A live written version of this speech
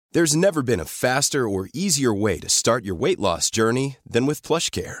There's never been a faster or easier way to start your weight loss journey than with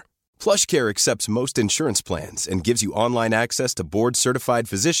PlushCare. PlushCare accepts most insurance plans and gives you online access to board-certified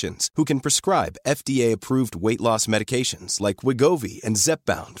physicians who can prescribe FDA-approved weight loss medications like Wegovy and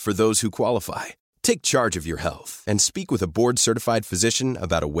Zepbound for those who qualify. Take charge of your health and speak with a board-certified physician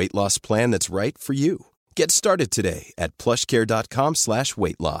about a weight loss plan that's right for you. Get started today at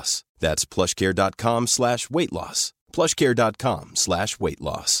plushcare.com/weightloss. That's plushcare.com/weightloss.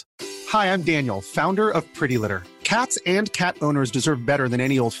 plushcare.com/weightloss. Hi, I'm Daniel, founder of Pretty Litter. Cats and cat owners deserve better than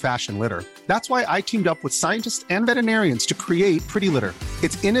any old-fashioned litter. That's why I teamed up with scientists and veterinarians to create Pretty Litter.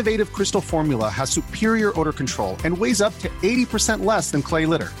 Its innovative crystal formula has superior odor control and weighs up to 80% less than clay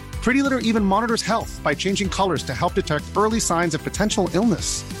litter. Pretty Litter even monitors health by changing colors to help detect early signs of potential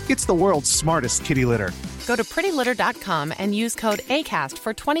illness. It's the world's smartest kitty litter. Go to prettylitter.com and use code ACAST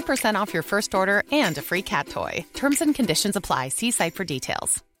for 20% off your first order and a free cat toy. Terms and conditions apply. See site for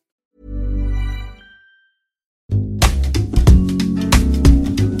details.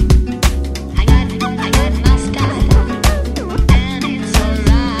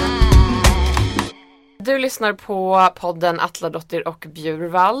 Du lyssnar på podden Atladottir och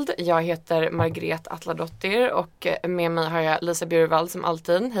Bjurvald. Jag heter Margret Atladottir och med mig har jag Lisa Bjurvald som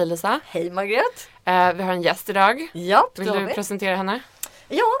alltid. Hej Lisa. Hej Margret. Vi har en gäst idag. Ja, vill du presentera henne?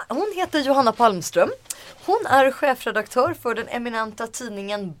 Ja, hon heter Johanna Palmström. Hon är chefredaktör för den eminenta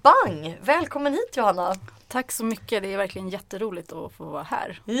tidningen Bang. Välkommen hit Johanna. Tack så mycket, det är verkligen jätteroligt att få vara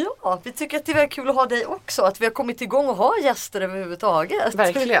här. Ja, vi tycker att det är väldigt kul att ha dig också. Att vi har kommit igång och ha gäster överhuvudtaget.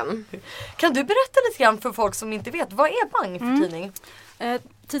 Verkligen. Kan du berätta lite grann för folk som inte vet, vad är Bang för tidning?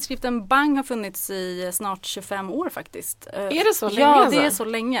 Tidskriften Bang har funnits i snart 25 år faktiskt. Är det så länge? Ja, det är så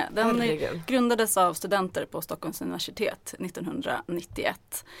länge. Den Herregud. grundades av studenter på Stockholms universitet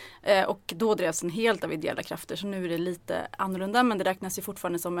 1991. Och då drevs den helt av ideella krafter, så nu är det lite annorlunda, men det räknas ju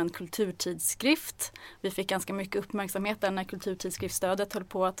fortfarande som en kulturtidskrift. Vi fick ganska mycket uppmärksamhet när kulturtidskriftsstödet höll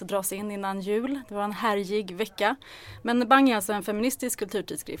på att dras in innan jul. Det var en härjig vecka. Men Bang är alltså en feministisk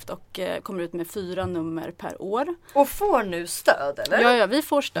kulturtidskrift och kommer ut med 4 nummer per år. Och får nu stöd, eller? Ja, vi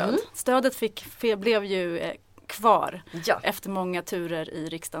får stöd. Stödet blev ju kvar efter många turer i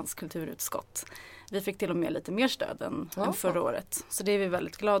riksdagens kulturutskott. Vi fick till och med lite mer stöd än förra året. Så det är vi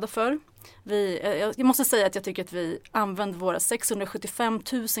väldigt glada för. Jag måste säga att jag tycker att vi använder våra 675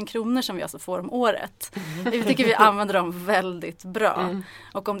 000 kronor som vi alltså får om året. Vi tycker vi använder dem väldigt bra.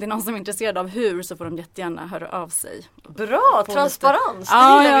 Och om det är någon som är intresserad av hur, så får de jättegärna höra av sig. Bra, transparens. Det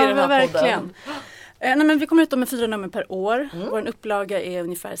gillar vi i den här verkligen. Nej, men vi kommer ut med 4 nummer per år. Vår upplaga är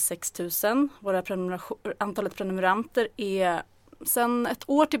ungefär 6 000. Antalet prenumeranter är sedan ett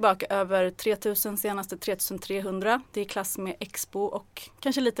år tillbaka över 3 000, senaste 3 300. Det är klass med Expo och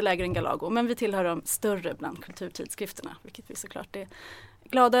kanske lite lägre än Galago. Men vi tillhör de större bland kulturtidskrifterna, vilket vi såklart är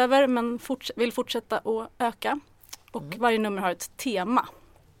glada över, men vill fortsätta att öka. Och varje nummer har ett tema.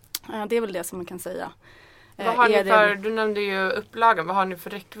 Det är väl det som man kan säga. Vad har ni för, du nämnde ju upplagan, vad har ni för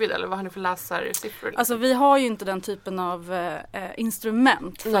räckvidd eller vad har ni för läsarsiffror? Alltså vi har ju inte den typen av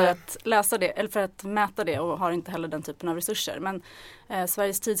instrument för att läsa det eller för att mäta det, och har inte heller den typen av resurser. Men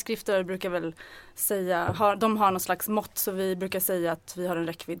Sveriges tidskrifter brukar väl säga, de har någon slags mått, så vi brukar säga att vi har en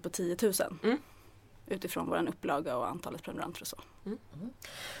räckvidd på 10 000 utifrån vår upplaga och antalet prenumeranter och så.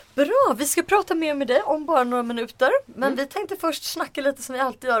 Bra, vi ska prata mer med dig om bara några minuter. Men vi tänkte först snacka lite som vi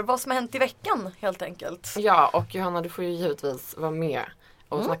alltid gör, vad som har hänt i veckan helt enkelt. Ja, och Johanna, du får ju givetvis vara med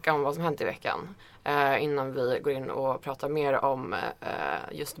och snacka om vad som hänt i veckan. Innan vi går in och pratar mer om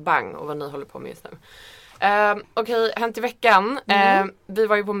just Bang och vad ni håller på med just nu. Okej, hänt i veckan. Vi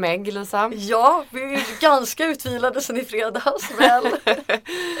var ju på Meg, Lisa. Ja, vi är ganska utvilade sen i fredags väl.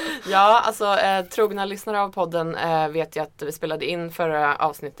 Ja, alltså trogna lyssnare av podden vet ju att vi spelade in förra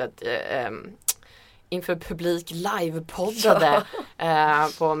avsnittet inför publik live-poddade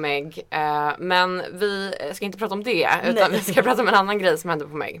på Meg. Men vi ska inte prata om det, utan vi ska prata om en annan grej som hände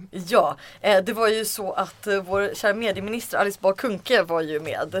på Meg. Ja, det var ju så att vår kära medieminister Alice Bah Kuhnke var ju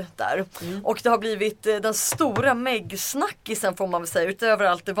med där. Och det har blivit den stora Meg-snackisen, får man väl säga, utöver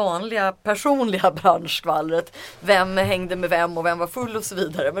allt det vanliga personliga branschskvallret. Vem hängde med vem och vem var full och så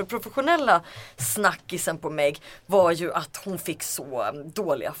vidare. Men professionella snackisen på Meg var ju att hon fick så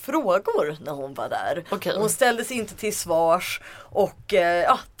dåliga frågor när hon var där. Okay. Hon ställdes inte till svars och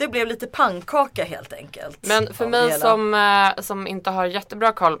det blev lite pannkaka helt enkelt. Men för mig som inte har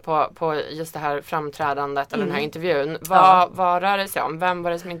jättebra koll på just det här framträdandet eller den här intervjun, vad rör det sig om? Vem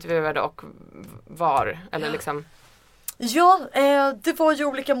var det som intervjuade och var? Eller liksom... Ja, det var ju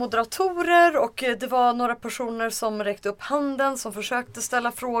olika moderatorer och det var några personer som räckte upp handen som försökte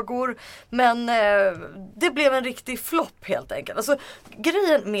ställa frågor. Men det blev en riktig flopp helt enkelt. Alltså,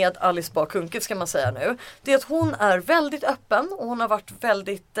 grejen med Alice Bah Kuhnke ska man säga nu, det är att hon är väldigt öppen och hon har varit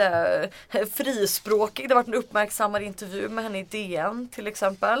väldigt frispråkig. Det har varit en uppmärksammad intervju med henne i DN till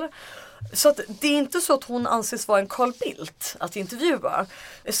exempel. Så att det är inte så att hon anses vara en Carl Bildt att intervjua.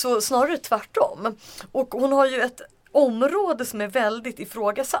 Så snarare tvärtom. Och hon har ju ett område som är väldigt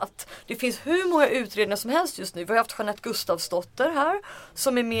ifrågasatt. Det finns hur många utredningar som helst just nu. Vi har haft Jeanette Gustafsdotter här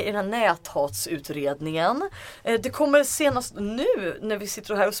som är med i den här näthatsutredningen. Det kommer senast nu när vi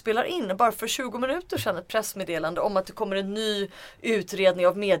sitter här och spelar in, bara för 20 minuter sedan, ett pressmeddelande om att det kommer en ny utredning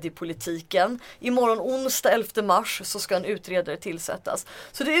av mediepolitiken. Imorgon onsdag 11 mars så ska en utredare tillsättas.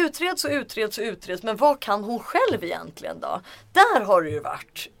 Så det utreds och utreds och utreds, men vad kan hon själv egentligen då? Där har det ju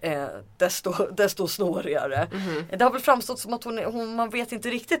varit desto snårigare. Det har väl framstått som att man vet inte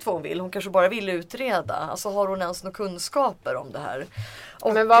riktigt vad hon vill. Hon kanske bara vill utreda. Alltså har hon ens några kunskaper om det här?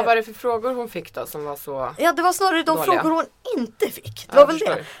 Och, men vad var det för frågor hon fick då som var så? Ja, det var snarare de dåliga frågor hon inte fick. Det var väl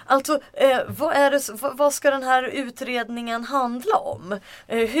det. Alltså, vad ska den här utredningen handla om?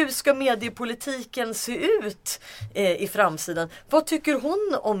 Hur ska mediepolitiken se ut i framtiden? Vad tycker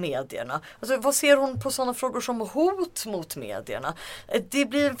hon om medierna? Alltså, vad ser hon på sådana frågor som hot mot medierna? Det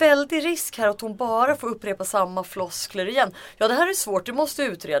blir en väldig risk här att hon bara får upprepa samma floskler igen. Ja, det här är svårt, det måste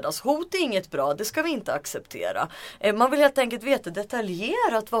utredas. Hot är inget bra, det ska vi inte acceptera. Man vill helt enkelt veta detaljerat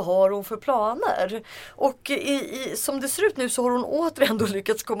vad har hon för planer. Och som det ser ut nu så har hon återigen då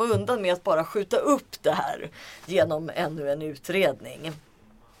lyckats komma undan med att bara skjuta upp det här genom ännu en utredning.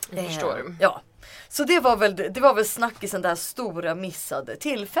 Jag förstår. Ja. Så det var väl snackisen, det här stora missade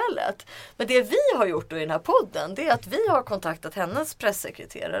tillfället. Men det vi har gjort då i den här podden, det är att vi har kontaktat hennes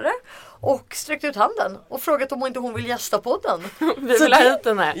pressekreterare och sträckt ut handen och frågat om inte hon vill gästa podden. Vi vill ha hit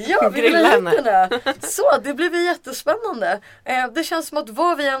henne. Ja, vi vill ha hit henne. Så det blir jättespännande. Det känns som att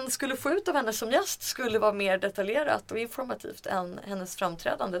vad vi än skulle få ut av henne som gäst skulle vara mer detaljerat och informativt än hennes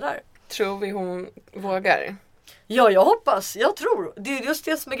framträdande där. Tror vi hon vågar? Ja, jag hoppas. Jag tror. Det är just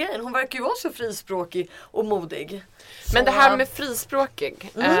det som är grejen. Hon verkar ju vara så frispråkig och modig. Men det här med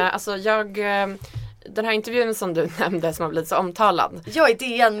frispråkig. Alltså den här intervjun som du nämnde som har blivit så omtalad. Ja, i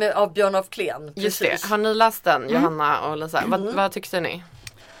DN av Björn af Kleen. Just det. Har ni läst den, Johanna och Lisa? Vad tyckte ni?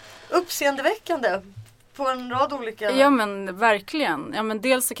 Uppseendeväckande. På en rad olika... Ja, men verkligen. Ja, men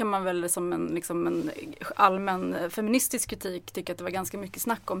dels så kan man väl som en allmän feministisk kritik tycka att det var ganska mycket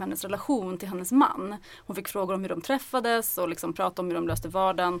snack om hennes relation till hennes man. Hon fick frågor om hur de träffades och liksom prata om hur de löste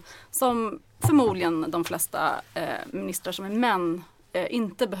vardagen. Som förmodligen de flesta ministrar som är män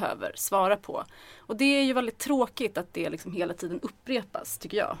inte behöver svara på. Och det är ju väldigt tråkigt att det liksom hela tiden upprepas,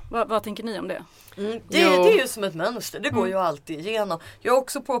 tycker jag. Vad tänker ni om det? Det är ju som ett mönster, det går ju alltid igenom. Jag har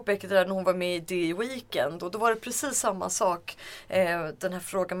också påpekat det där när hon var med i The Weeknd och då var det precis samma sak. Den här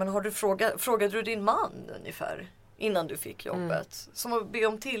frågan, men frågade du din man ungefär innan du fick jobbet? Som att be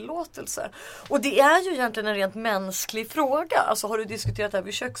om tillåtelse. Och det är ju egentligen en rent mänsklig fråga. Alltså har du diskuterat det här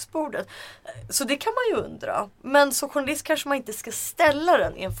vid köksbordet? Så det kan man ju undra. Men som journalist kanske man inte ska ställa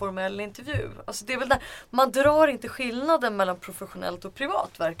den i en formell intervju. Alltså det är väl där, man drar inte skillnaden mellan professionellt och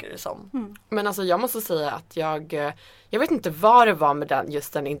privat, verkar det som. Men alltså jag måste säga att jag vet inte vad det var med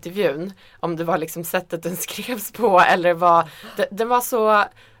just den intervjun. Om det var liksom sättet den skrevs på eller vad. Den var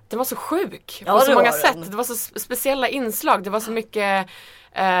så sjuk på så många sätt. Det var så speciella inslag. Det var så mycket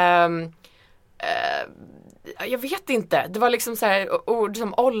jag vet inte. Det var liksom så här ord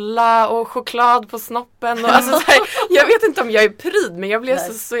som olla och choklad på snoppen. Och alltså så här, jag vet inte om jag är pryd, men jag blev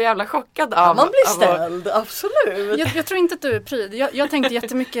så jävla chockad av... Ja, man blir ställd, absolut. Jag tror inte att du är pryd. Jag tänkte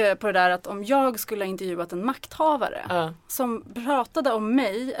jättemycket på det där att om jag skulle ha intervjuat en makthavare som pratade om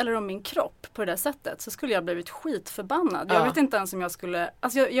mig eller om min kropp på det där sättet så skulle jag blivit skitförbannad. Jag vet inte ens om jag skulle...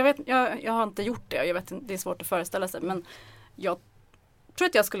 Alltså jag har inte gjort det. Jag vet, det är svårt att föreställa sig, men jag tror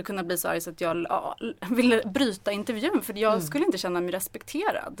att jag skulle kunna bli så arg så att jag ville bryta intervjun för jag skulle inte känna mig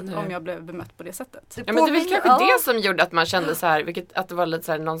respekterad om jag blev bemött på det sättet. Ja, men det var kanske det som gjorde att man kände så här, att det var lite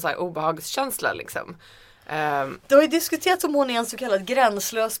så här, någon så här obehagskänsla liksom. Det har ju diskuterats om hon är en så kallad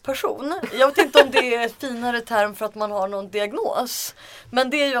gränslös person. Jag vet inte om det är ett finare term för att man har någon diagnos. Men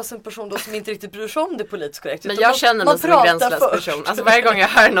det är ju alltså en person då som inte riktigt bryr sig om det politiskt korrekt. Men jag känner mig som en gränslös person. Alltså varje gång jag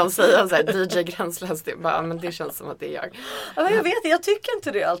hör någon säga så här, DJ gränslös, det, bara, men det känns som att det är jag. Ja, jag vet, jag tycker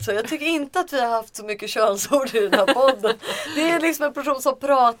inte det alltså. Jag tycker inte att vi har haft så mycket könsord i den här podden. Det är liksom en person som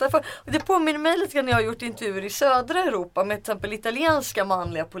pratar för. Och det påminner mig lite grann när jag har gjort intervjuer i södra Europa med till exempel italienska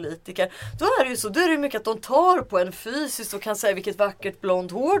manliga politiker. Då är det ju så, då är det mycket att de tar på en fysiskt och kan säga vilket vackert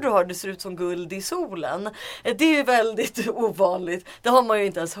blont hår du har, det ser ut som guld i solen. Det är ju väldigt ovanligt. Det har man ju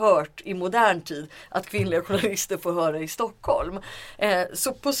inte ens hört i modern tid att kvinnliga journalister får höra i Stockholm.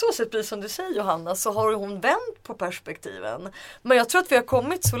 Så på så sätt, precis som du säger Johanna, så har hon vänt på perspektiven. Men jag tror att vi har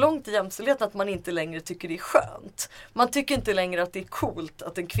kommit så långt i jämställdhet att man inte längre tycker det är skönt. Man tycker inte längre att det är coolt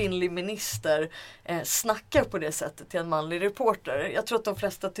att en kvinnlig minister snackar på det sättet till en manlig reporter. Jag tror att de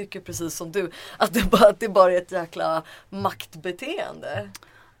flesta tycker precis som du att det bara är ett jäkla maktbeteende.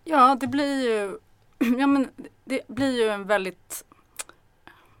 Ja, det blir ju en väldigt...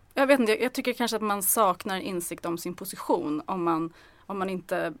 Jag vet inte, jag tycker kanske att man saknar insikt om sin position om man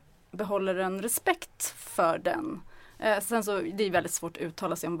inte behåller en respekt för den. Sen så det är väldigt svårt att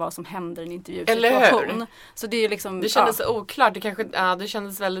uttala sig om vad som händer i en intervjusituation. Så det är liksom, det kändes oklart. Det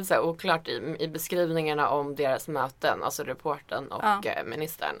kändes väldigt så här oklart i beskrivningarna om deras möten, alltså reportern och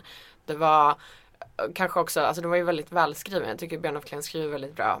ministern. Det var kanske också, alltså det var ju väldigt välskriven. Jag tycker Björn af Kleen skriver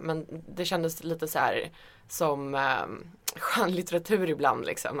väldigt bra, men det kändes lite så här som skönlitteratur ibland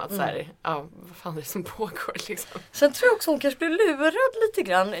liksom, att så här, vad fan är det som pågår liksom. Sen tror jag också hon kanske blir lurad lite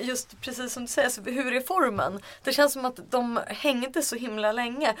grann, just precis som du säger, så hur är formen? Det känns som att de hängde så himla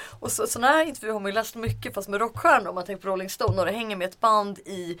länge, och sådana här intervjuer har man ju läst mycket, fast med rockstjärnor, om man tänker på Rolling Stone, och det hänger med ett band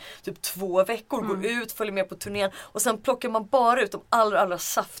i typ 2 veckor, går ut, följer med på turnén, och sen plockar man bara ut de allra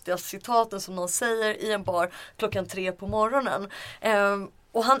saftigaste citaten som någon säger i en bar klockan 3 på morgonen.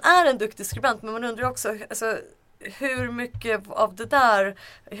 Och han är en duktig skribent, men man undrar också, alltså, hur mycket av det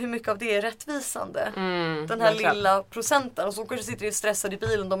är rättvisande? Den här lilla procenten. Och så kanske sitter stressad i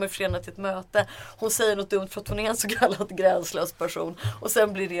bilen, de är förenade till ett möte. Hon säger något dumt för att hon är en så kallad gränslös person. Och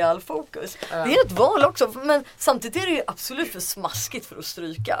sen blir det all fokus. Det är ett val också, men samtidigt är det ju absolut för smaskigt för att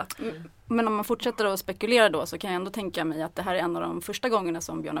stryka. Men om man fortsätter att spekulera då, så kan jag ändå tänka mig att det här är en av de första gångerna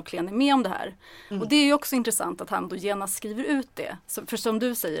som Björn af Kleen är med om det här. Och det är ju också intressant att han då genast skriver ut det. För som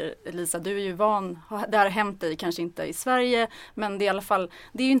du säger, Lisa, du är ju van, det har hänt dig kanske inte i Sverige, men det är i alla fall,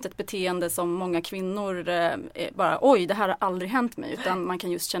 det är ju inte ett beteende som många kvinnor bara, oj, det här har aldrig hänt mig, utan man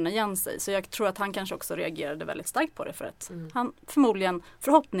kan just känna igen sig. Så jag tror att han kanske också reagerade väldigt starkt på det, för att han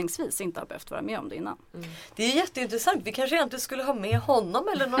förhoppningsvis inte har behövt vara med om det innan. Det är jätteintressant. Vi kanske egentligen skulle ha med honom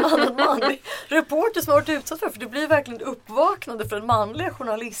eller någon annan manlig reporter som har varit utsatt för det blir verkligen uppvaknande för den manliga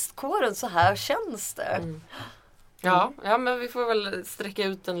journalistkåren. Så här känns det. Ja, men vi får väl sträcka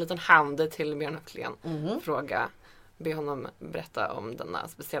ut en liten hand till Björn af Kleen. Be honom berätta om denna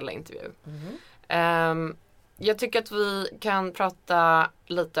speciella intervju. Jag tycker att vi kan prata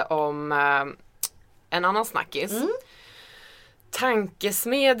lite om en annan snackis.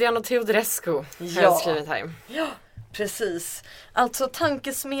 Tankesmedjan och Teodorescu har jag skrivit här. Ja, precis. Alltså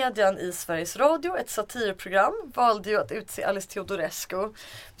Tankesmedjan i Sveriges Radio, ett satirprogram, valde ju att utse Alice Teodorescu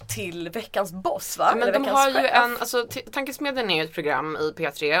till veckans boss, va? Men de har ju Tankesmedjan är ju ett program i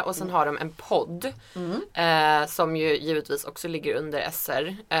P3, och sen har de en podd som ju givetvis också ligger under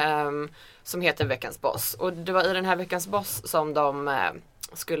SR, som heter Veckans boss. Och det var i den här Veckans boss som de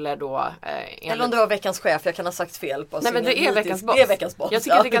skulle då... Eller om det var veckans chef, jag kan ha sagt fel. På. Nej, men det är Veckans boss. Det är Veckans boss.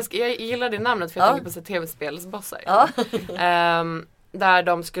 Jag tycker jag gillar det namnet, för jag tänker på så tv-spelsbossar. Där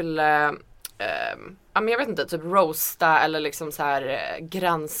de skulle... men jag vet inte, typ roasta eller liksom så här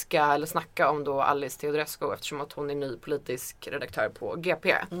granska eller snacka om då Alice Teodorescu, eftersom att hon är ny politisk redaktör på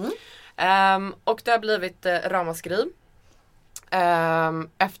GP. Och det har blivit ramaskri.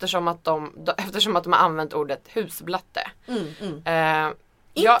 Eftersom att de har använt ordet husblatte.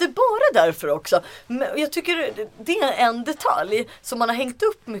 Inte bara därför också. Men jag tycker det är en detalj som man har hängt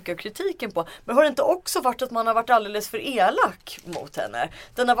upp mycket av kritiken på. Men har det inte också varit att man har varit alldeles för elak mot henne?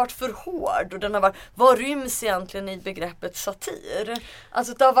 Den har varit för hård, och den har varit, vad ryms egentligen i begreppet satir?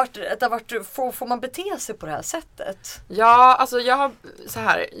 Alltså det har varit får man bete sig på det här sättet? Ja, alltså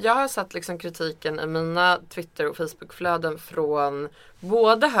jag har sett liksom kritiken i mina Twitter- och Facebookflöden från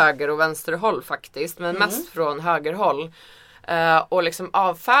både höger- och vänsterhåll faktiskt, men mest från högerhåll. Och liksom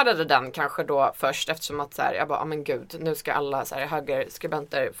avfärdade den kanske då först, eftersom att så här, jag bara, men gud, nu ska alla så här,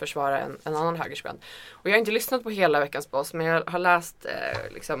 högerskribenter försvara en annan högerskribent. Och jag har inte lyssnat på hela Veckans boss, men jag har läst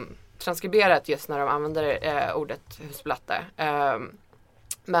liksom transkriberat just när de använder ordet husblatte.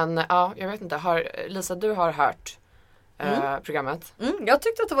 Men ja, jag vet inte, Lisa, du har hört programmet? Jag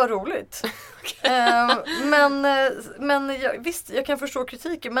tyckte att det var roligt. Men visst, jag kan förstå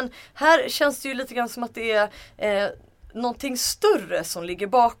kritiken, men här känns det ju lite grann som att det är någonting större som ligger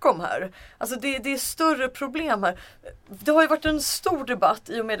bakom här. Alltså det är större problem här. Det har ju varit en stor debatt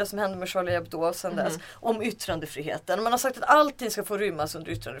i och med det som hände med Charlie Hebdo sedan dess om yttrandefriheten. Man har sagt att allting ska få rymmas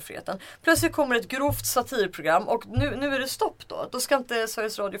under yttrandefriheten. Plötsligt kommer ett grovt satirprogram och nu är det stopp då. Då ska inte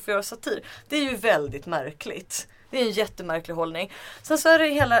Sveriges Radio få göra satir. Det är ju väldigt märkligt. Det är en jättemärklig hållning. Sen så är det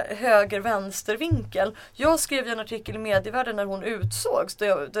hela höger-vänster-vinkel. Jag skrev en artikel i Medievärlden när hon utsågs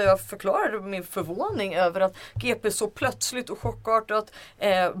där jag förklarade min förvåning över att GP så plötsligt och chockartat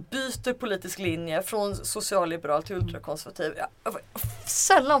byter politisk linje från socialliberal till ultrakonservativ. Jag har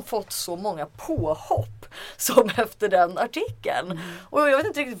sällan fått så många påhopp som efter den artikeln. Och jag vet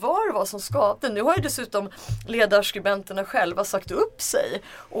inte riktigt vad det var som skapade. Nu har ju dessutom ledarskribenterna själva sagt upp sig.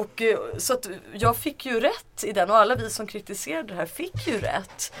 Och så att jag fick ju rätt i den och alla vi som kritiserade det här fick ju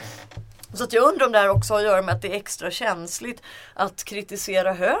rätt. Så att jag undrar om det här också har att göra med att det är extra känsligt att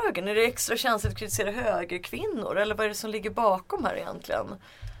kritisera högern. Är det extra känsligt att kritisera högerkvinnor? Eller vad är det som ligger bakom här egentligen?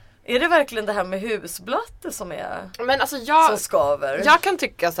 Är det verkligen det här med husblatte som är som skaver? Jag kan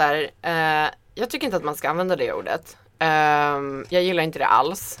tycka så här, jag tycker inte att man ska använda det ordet. Jag gillar inte det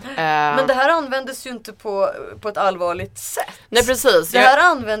alls. Men det här användes ju inte på ett allvarligt sätt. Nej, precis. Det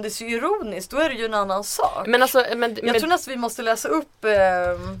här användes ju ironiskt. Då är det ju en annan sak. Men alltså, jag tror nästan vi måste läsa upp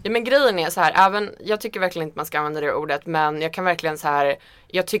Ja, men grejen är så här, jag tycker verkligen inte man ska använda det ordet, men jag kan verkligen så här,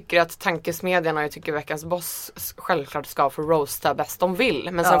 jag tycker att Tankesmedjan och jag tycker Veckans Boss självklart ska få roasta bäst de vill.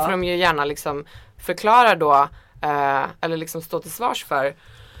 Men sen får de ju gärna liksom förklara då eller liksom stå till svars för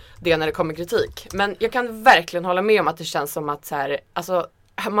det när det kommer kritik. Men jag kan verkligen hålla med om att det känns som att så här, alltså,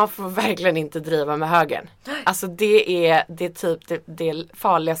 man får verkligen inte driva med högern. Alltså det är typ det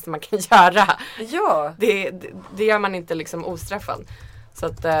farligaste man kan göra. Ja. Det gör man inte liksom ostraffad. Så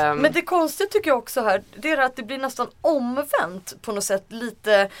att, Men det konstiga tycker jag också här, det är att det blir nästan omvänt på något sätt,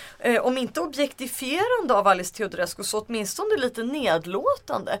 lite om inte objektifierande av Alice Teodorescu så åtminstone lite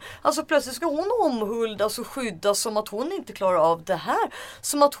nedlåtande. Alltså plötsligt ska hon omhuldas och skyddas som att hon inte klarar av det här.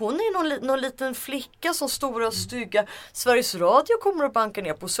 Som att hon är någon liten flicka som stora och stygga Sveriges Radio kommer att banka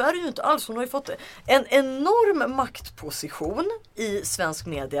ner på. Så är det ju inte alls. Hon har ju fått en enorm maktposition i svensk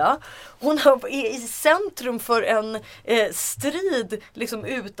media. Hon är i centrum för en strid liksom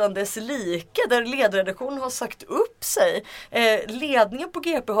utan dess like, där ledredaktionen har sagt upp sig. Ledningen på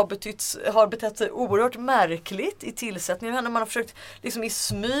GP har betett sig oerhört märkligt i tillsättningen. Man har försökt liksom i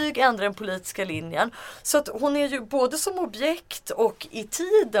smyg ändra den politiska linjen. Så att hon är ju både som objekt och i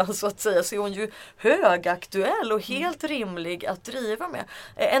tiden så att säga så är hon ju högaktuell och helt rimlig att driva med.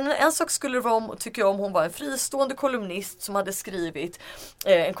 En sak skulle det vara tycker jag om hon var en fristående kolumnist som hade skrivit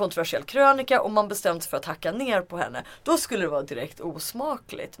en kontroversiell krönika och man bestämde sig för att hacka ner på henne. Då skulle det vara direkt osmakligt.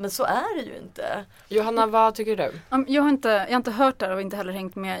 Men så är det ju inte. Johanna, vad tycker du? Jag har inte hört det och inte heller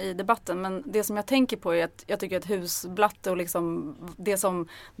hängt med i debatten. Men det som jag tänker på är att jag tycker att husblatte och liksom det som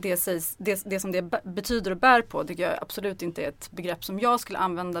det betyder och bär på tycker jag absolut inte är ett begrepp som jag skulle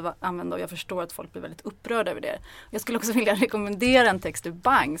använda och jag förstår att folk blir väldigt upprörda över det. Jag skulle också vilja rekommendera en text ur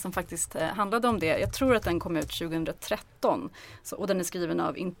Bang som faktiskt handlade om det. Jag tror att den kom ut 2013 och den är skriven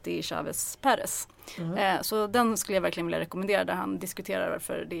av Inti Chavez Perez. Så den skulle jag verkligen vilja rekommendera där han diskuterar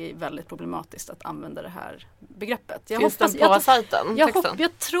varför det är väldigt problematiskt att använda det här begreppet. Finns den på sajten?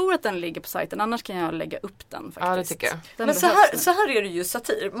 Jag tror att den ligger på sajten, annars kan jag lägga upp den faktiskt. Ja, det tycker jag. Men så här är det ju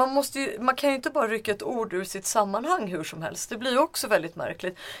satir. Man kan ju inte bara rycka ett ord ur sitt sammanhang hur som helst. Det blir ju också väldigt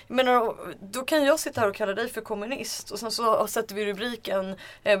märkligt. Jag menar, då kan jag sitta här och kalla dig för kommunist och sen så sätter vi rubriken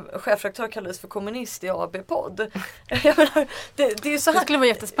chefredaktör kallades för kommunist i AB-podd. Jag menar, det är ju så här. Det skulle vara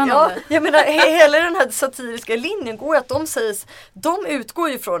jättespännande. Ja, jag menar, hela den här satiriska linjen går att de utgår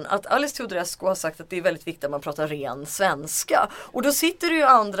ju från att Alice Teodorescu har sagt att det är väldigt viktigt att man pratar ren svenska. Och då sitter det ju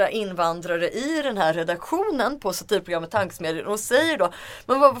andra invandrare i den här redaktionen på satirprogrammet Tankesmedjan och säger då,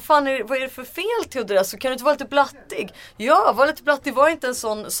 men vad är det för fel Teodorescu? Kan du inte vara lite blattig? Ja, var lite blattig, var inte en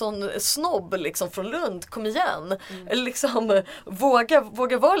sån snobb liksom från Lund, kom igen. Eller liksom,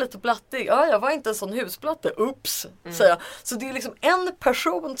 våga vara lite blattig. Ja, jag var inte en sån husblatte. Ups, säger jag. Så det är liksom en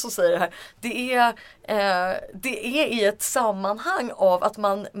person som säger det här. Det är i ett sammanhang av att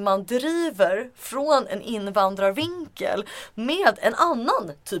man driver från en invandrarvinkel med en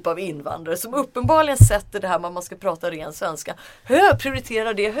annan typ av invandrare som uppenbarligen sätter det här med att man ska prata ren svenska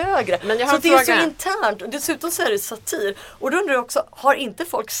prioriterar det högre. Så det är så internt och dessutom så är det satir. Och då undrar jag också, har inte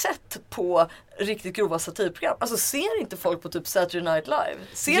folk sett på riktigt grova satirprogram? Alltså ser inte folk på typ Saturday Night Live?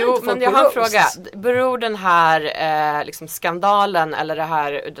 Men jag har en fråga. Beror den här liksom skandalen eller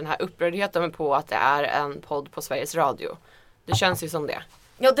den här upprördheten på att det är en podd på Sveriges Radio? Det känns ju som det.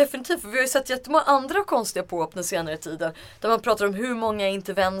 Ja, definitivt. För vi har ju sett jättemånga andra konstiga påhopp den senare tiden. Där man pratar om hur många är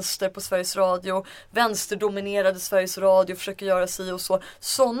inte vänster på Sveriges Radio. Vänsterdominerade Sveriges Radio försöker göra sig och så.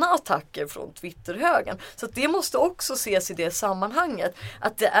 Sådana attacker från Twitterhögen. Så att det måste också ses i det sammanhanget.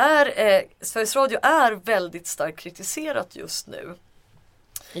 Att det är, Sveriges Radio är väldigt starkt kritiserat just nu.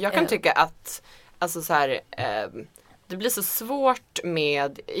 Jag kan tycka att alltså så här, det blir så svårt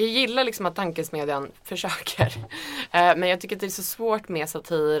med, jag gillar liksom att tankesmedjan försöker, men jag tycker att det är så svårt med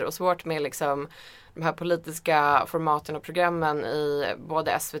satir och svårt med liksom de här politiska formaten och programmen i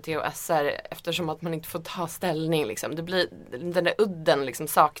både SVT och SR, eftersom att man inte får ta ställning liksom. Det blir, den där udden liksom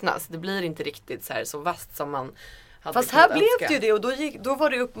saknas. Det blir inte riktigt så vast som man hade. Fast här blev det ju det och då var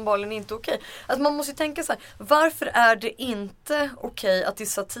det uppenbarligen inte okej. Alltså man måste ju tänka så här, varför är det inte okej att i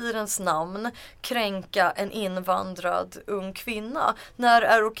satirens namn kränka en invandrad ung kvinna? När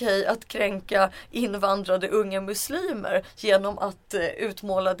är okej att kränka invandrade unga muslimer genom att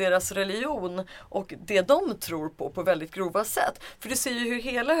utmåla deras religion och det de tror på väldigt grova sätt? För du ser ju hur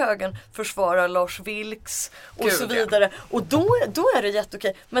hela högen försvarar Lars Vilks och så vidare. Och då är det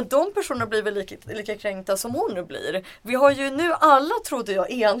jätteokej. Men de personerna blir väl lika kränkta som hon nu blir. Vi har ju nu alla, trodde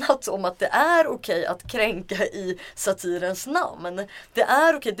jag, enats om att det är okej att kränka i satirens namn. Det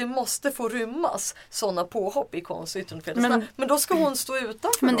är okej, det måste få rymmas sådana påhopp i konst- och yttrandefrihet. Men då ska hon stå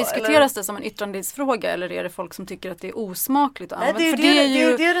utanför. Men diskuteras det som en yttrandefrihetsfråga eller är det folk som tycker att det är osmakligt? Nej, det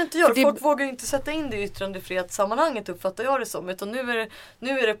är det inte gör. Folk vågar ju inte sätta in det i yttrandefrihetssammanhanget, uppfattar jag det som. Utan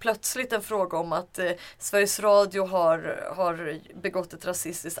nu är det plötsligt en fråga om att Sveriges Radio har begått ett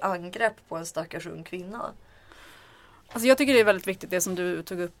rasistiskt angrepp på en stackars ung kvinna. Alltså jag tycker det är väldigt viktigt det som du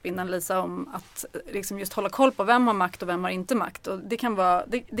tog upp innan, Lisa, om att liksom just hålla koll på vem har makt och vem har inte makt. Och det kan vara,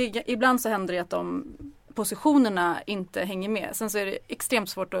 ibland så händer det att de positionerna inte hänger med. Sen så är det extremt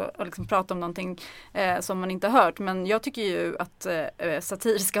svårt att liksom prata om någonting som man inte har hört. Men jag tycker ju att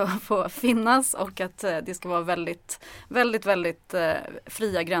satir ska få finnas och att det ska vara väldigt, väldigt, väldigt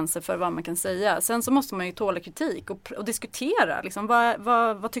fria gränser för vad man kan säga. Sen så måste man ju tåla kritik och diskutera. Liksom,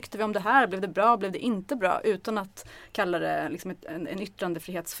 vad tyckte vi om det här? Blev det bra? Blev det inte bra? Utan att kalla det liksom en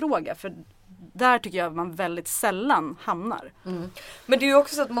yttrandefrihetsfråga. För där tycker jag man väldigt sällan hamnar. Men det är ju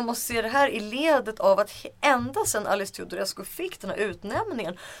också så att man måste se det här i ledet av att ända sedan Alice Teodorescu fick den här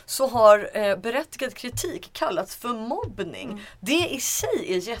utnämningen så har berättigad kritik kallats för mobbning. Det i sig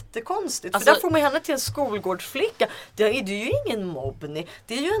är jättekonstigt. Alltså, för där får man henne till en skolgårdsflicka. Det är ju ingen mobbning.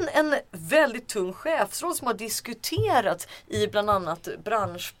 Det är ju en väldigt tung chefsroll som har diskuterats i bland annat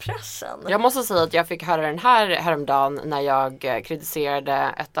branschpressen. Jag måste säga att jag fick höra den här häromdagen när jag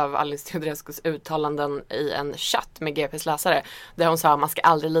kritiserade ett av Alice Teodorescus uttalanden i en chatt med GPs läsare där hon sa att man ska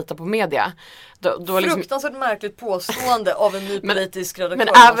aldrig lita på media. Fruktansvärt märkligt påstående av en ny politisk redaktör.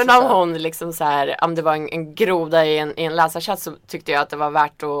 Men även om hon liksom så här, om det var en groda i en läsarchatt så tyckte jag att det var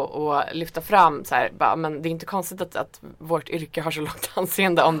värt att lyfta fram så här, bara, men det är inte konstigt att vårt yrke har så lågt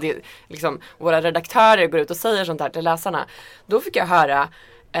anseende om det liksom våra redaktörer går ut och säger sånt här till läsarna. Då fick jag höra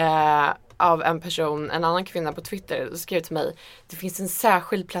av en person, en annan kvinna på Twitter, och skrev till mig: det finns en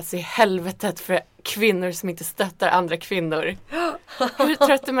särskild plats i helvetet för kvinnor som inte stöttar andra kvinnor. Hur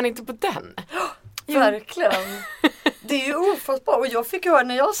trött är man inte på den? Verkligen. Det är ju ofattbart. Och jag fick höra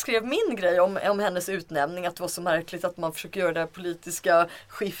när jag skrev min grej om hennes utnämning att det var så märkligt att man försöker göra det här politiska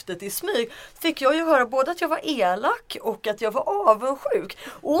skiftet i smyg. Fick jag ju höra både att jag var elak och att jag var avundsjuk.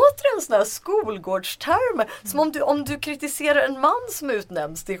 Återigen sådana här skolgårdstermer. Som om du kritiserar en man som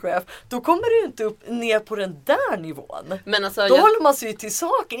utnämns till chef, då kommer du inte upp ner på den där nivån. Men alltså, då håller man sig ju till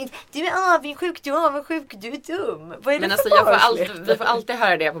saken. Du är avundsjuk, du är dum. Vad är det vi får alltid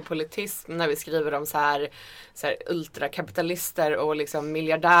höra det på politism när vi skriver om så här ultrakapitalister och liksom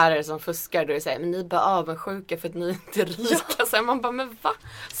miljardärer som fuskar. Då är det så här, men ni är bara avundsjuka för att ni inte är rika. Ja. Så man bara, men va?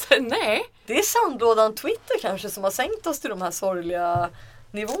 Så, nej. Det är sandlådan Twitter kanske som har sänkt oss till de här sorgliga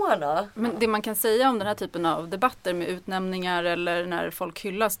nivåerna. Men det man kan säga om den här typen av debatter med utnämningar eller när folk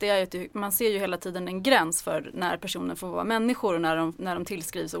hyllas, det är att man ser ju hela tiden en gräns för när personer får vara människor och när de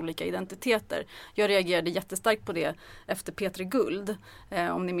tillskrivs olika identiteter. Jag reagerade jättestarkt på det efter P3 Guld.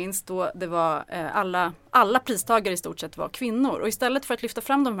 Om ni minns då, det var alla pristagare i stort sett var kvinnor. Och istället för att lyfta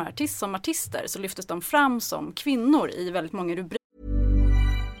fram de här som artister så lyftes de fram som kvinnor i väldigt många rubriker.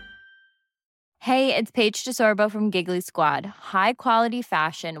 Hey, it's Paige DeSorbo from Giggly Squad. High quality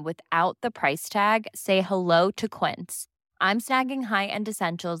fashion without the price tag. Say hello to Quince. I'm snagging high-end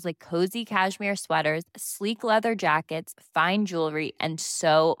essentials like cozy cashmere sweaters, sleek leather jackets, fine jewelry, and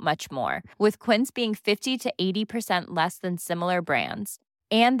so much more. With Quince being 50 to 80% less than similar brands.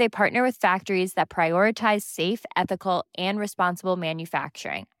 And they partner with factories that prioritize safe, ethical, and responsible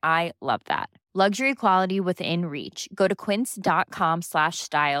manufacturing. I love that. Luxury quality within reach. Go to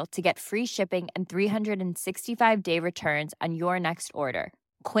quince.com/style to get free shipping and 365-day returns on your next order.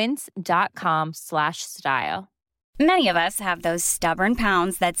 Quince.com/style. Many of us have those stubborn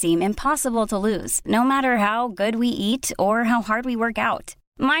pounds that seem impossible to lose, no matter how good we eat or how hard we work out.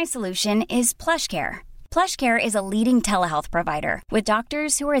 My solution is PlushCare. PlushCare is a leading telehealth provider with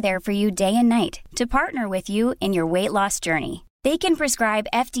doctors who are there for you day and night to partner with you in your weight loss journey. They can prescribe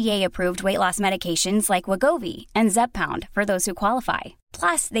FDA-approved weight loss medications like Wegovy and Zepbound for those who qualify.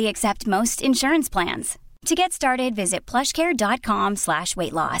 Plus, they accept most insurance plans. To get started, visit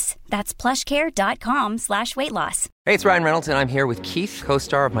plushcare.com/weightloss. That's plushcare.com/weightloss. Hey, it's Ryan Reynolds, and I'm here with Keith,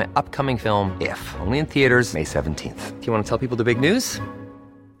 co-star of my upcoming film, If, only in theaters May 17th. Do you want to tell people the big news?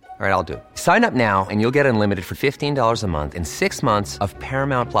 All right, I'll do it. Sign up now and you'll get unlimited for $15 a month and 6 months of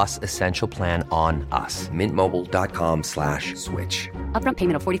Paramount Plus Essential Plan on us. MintMobile.com/switch. Upfront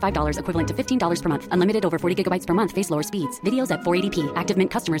payment of $45 equivalent to $15 per month. Unlimited over 40 gigabytes per month. Face lower speeds. Videos at 480p. Active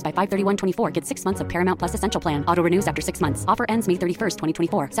Mint customers by 531.24 get 6 months of Paramount Plus Essential Plan. Auto renews after 6 months. Offer ends May 31st,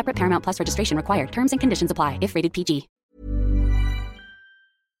 2024. Separate Paramount Plus registration required. Terms and conditions apply if rated PG.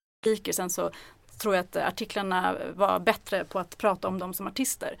 Sen så tror jag att artiklarna var bättre på att prata om dem som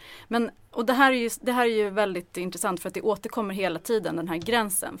artister. Och det här är ju väldigt intressant för att det återkommer hela tiden, den här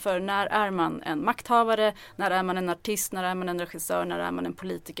gränsen. För när är man en makthavare, när är man en artist, när är man en regissör, när är man en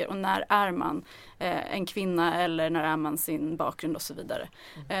politiker och när är man en kvinna eller när är man sin bakgrund och så vidare.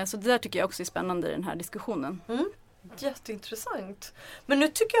 Så det där tycker jag också är spännande i den här diskussionen. Jätteintressant. Men nu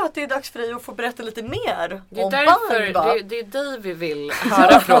tycker jag att det är dags för dig att få berätta lite mer om det är dig vi vill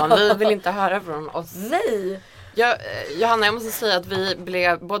höra från. Vi vill inte höra från oss. Nej. Johanna, jag måste säga att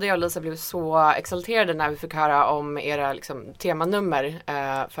både jag och Lisa blev så exalterade när vi fick höra om era liksom, temanummer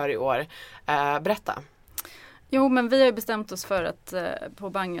för i år. Berätta. Jo, men vi har ju bestämt oss för att på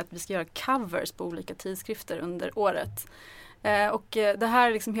Bang att vi ska göra covers på olika tidskrifter under året. Och det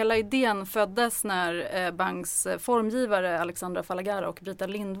här liksom, hela idén föddes när Bangs formgivare Alexandra Falagara och Brita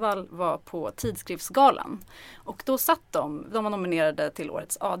Lindvall var på tidskriftsgalan. Och då satt de var nominerade till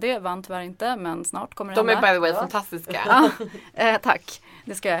årets AD, vann tyvärr inte, men snart kommer det hända. De är by the way fantastiska. Tack,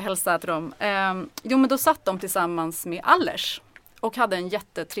 det ska jag hälsa till dem. Men då satt de tillsammans med Allers och hade en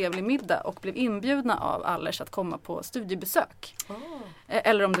jättetrevlig middag och blev inbjudna av Allers att komma på studiebesök.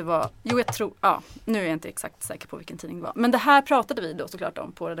 Eller om det var, nu är jag inte exakt säker på vilken tidning det var. Men det här pratade vi då såklart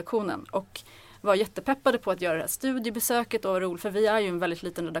om på redaktionen och var jättepeppade på att göra det här studiebesöket och roligt, för vi är ju en väldigt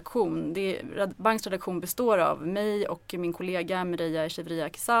liten redaktion. Bangs redaktion består av mig och min kollega Mireia Chevria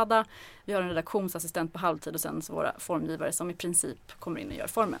Quesada. Vi har en redaktionsassistent på halvtid och sen så våra formgivare som i princip kommer in och gör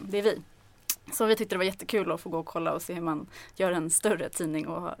formen. Det är vi. Så vi tyckte det var jättekul att få gå och kolla och se hur man gör en större tidning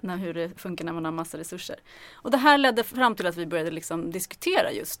och hur det funkar när man har massa resurser. Och det här ledde fram till att vi började liksom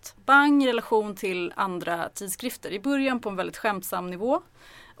diskutera just Bang i relation till andra tidskrifter. I början på en väldigt skämtsam nivå.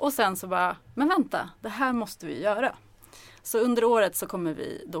 Och sen så bara, men vänta, det här måste vi göra. Så under året så kommer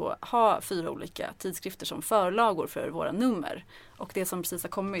vi då ha 4 olika tidskrifter som förlagor för våra nummer. Och det som precis har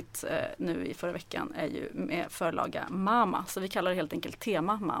kommit nu i förra veckan är ju med förlaga Mama. Så vi kallar det helt enkelt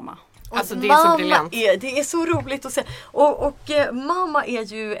tema Mama. Alltså det är så briljant. Det är så roligt att se. Och Mama är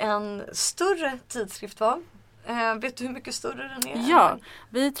ju en större tidskrift, va? Vet du hur mycket större den är? Ja,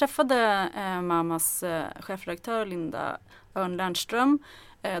 vi träffade Mamas chefredaktör Linda Örn Lernström.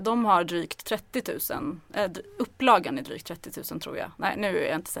 De har drygt 30 000. Upplagan är drygt 30 000 tror jag. Nej, nu är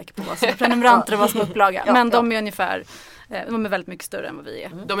jag inte säker på vad som är prenumeranter och vad som är upplaga. Men de är ungefär, de är väldigt mycket större än vad vi är.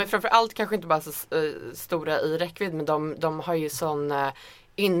 De är framförallt kanske inte bara så stora i räckvidd, men de har ju sån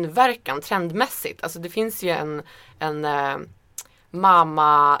inverkan trendmässigt. Alltså det finns ju en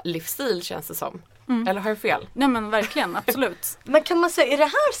mamma-livsstil känns det som. Eller har jag fel? Nej men verkligen, absolut. Men kan man säga, är det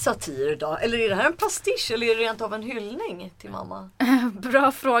här satir då? Eller är det här en pastisch? Eller är det rent av en hyllning till mamma?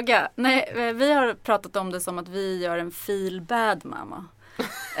 Bra fråga. Nej, vi har pratat om det som att vi gör en feel bad mamma.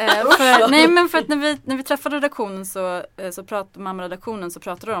 För att när vi träffade redaktionen så mamma-redaktionen så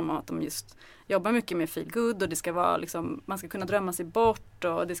pratade de om att de just jobbar mycket med feel good och det ska vara liksom, man ska kunna drömma sig bort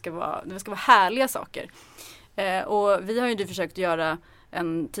och det ska vara härliga saker. Och vi har ju försökt göra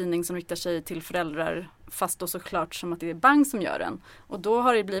en tidning som riktar sig till föräldrar, fast då såklart som att det är Bang som gör den. Och då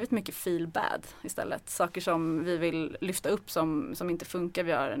har det blivit mycket feel bad istället. Saker som vi vill lyfta upp som inte funkar.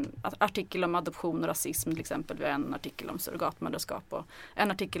 Vi har en artikel om adoption och rasism till exempel. Vi har en artikel om surrogatmödraskap och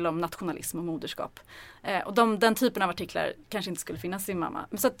en artikel om nationalism och moderskap. Och den typen av artiklar kanske inte skulle finnas i Mamma.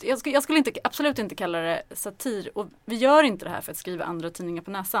 Så att jag skulle absolut inte kalla det satir. Och vi gör inte det här för att skriva andra tidningar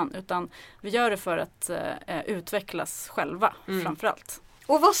på näsan. Utan vi gör det för att utvecklas själva framförallt.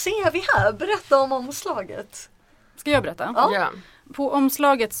 Och vad ser vi här? Berätta om omslaget. Ska jag berätta? Ja. på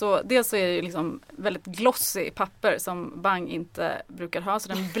omslaget så dels så är det liksom väldigt glossy papper som Bang inte brukar ha, så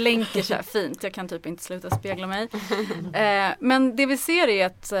den blänker så här fint. Jag kan typ inte sluta spegla mig. Men det vi ser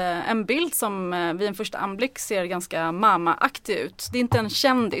är en bild som vid en första anblick ser ganska mamma-aktig ut. Det är inte en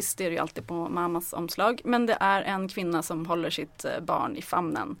kändis, det är det ju alltid på mammas omslag, men det är en kvinna som håller sitt barn i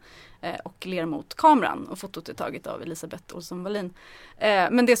famnen och ler mot kameran, och fotot är taget av Elisabeth Olsson Wallin.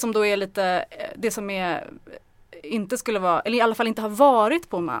 Men det som då är lite, det som är inte skulle vara, eller i alla fall inte har varit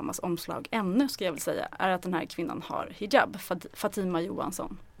på mammas omslag ännu, ska jag väl säga, är att den här kvinnan har hijab. Fatima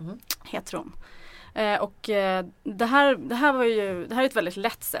Johansson heter hon. Det här är ett väldigt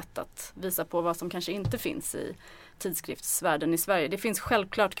lätt sätt att visa på vad som kanske inte finns i tidskriftsvärlden i Sverige. Det finns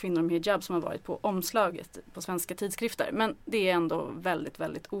självklart kvinnor med hijab som har varit på omslaget på svenska tidskrifter, men det är ändå väldigt,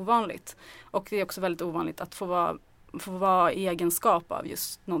 väldigt ovanligt. Och det är också väldigt ovanligt att få vara i egenskap av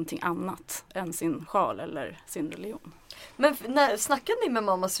just någonting annat än sin sjal eller sin religion. Men snackade ni med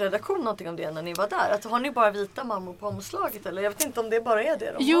mammas redaktion någonting om det när ni var där? Att har ni bara vita mammor på omslaget? Eller jag vet inte om det bara är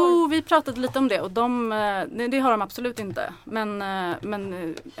det de har. Vi pratade lite om det, och det har de absolut inte.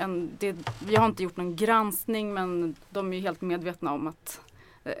 Vi har inte gjort någon granskning, men de är ju helt medvetna om att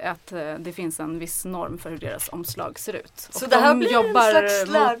det finns en viss norm för hur deras omslag ser ut. Så det här blir en slags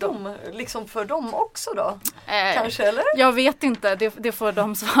lärdom liksom för dem också då? Kanske, eller? Jag vet inte, det får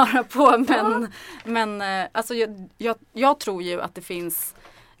de svara på. Men alltså, jag tror ju att det finns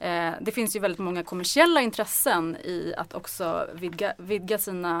ju väldigt många kommersiella intressen i att också vidga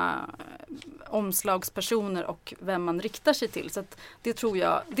sina omslagspersoner och vem man riktar sig till. Så att det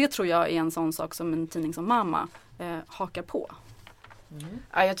tror jag är en sån sak som en tidning som Mamma hakar på.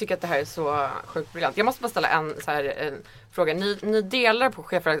 Ja, jag tycker att det här är så sjukt briljant. Jag måste bara ställa en fråga. Ni delar på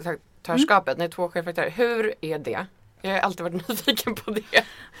chefredaktörskapet. Ni är 2 chefredaktörer. Hur är det? Jag har alltid varit nyfiken på det.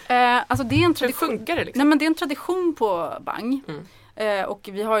 Alltså det är en tradition. Hur funkar det liksom? Nej, men det är en tradition på Bang. Och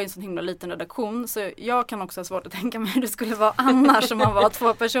vi har ju en sån himla liten redaktion, så jag kan också ha svårt att tänka mig hur det skulle vara annars om man var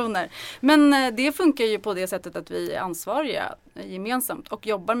 2 personer. Men det funkar ju på det sättet att vi är ansvariga gemensamt och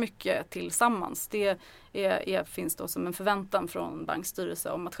jobbar mycket tillsammans. Det finns då som en förväntan från Bangs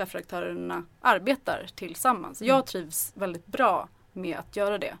styrelse om att chefredaktörerna arbetar tillsammans. Jag trivs väldigt bra med att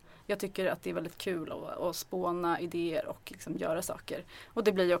göra det. Jag tycker att det är väldigt kul att spåna idéer och liksom göra saker. Och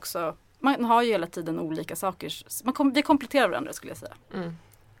det blir ju också, man har ju hela tiden olika saker. Vi kompletterar varandra, skulle jag säga.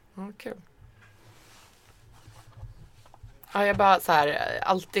 Kul. Ja, jag bara så här,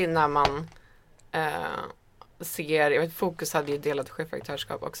 alltid när man ser, jag vet, Fokus hade ju delat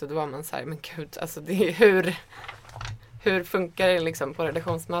chefredaktörskap också, då var man så här, men gud, alltså det är hur funkar det liksom på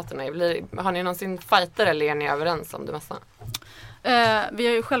redaktionsmötena? Har ni någonsin fighter eller är ni överens om det mesta? Vi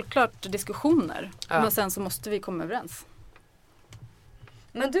har ju självklart diskussioner, men sen så måste vi komma överens.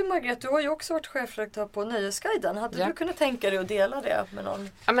 Men du, Margret, du har ju också varit chefredaktör på Nöjesguiden. Hade du kunnat tänka dig att dela det med någon?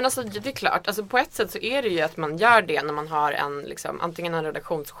 Ja, men alltså det är klart. Alltså, på ett sätt så är det ju att man gör det när man har en liksom, antingen en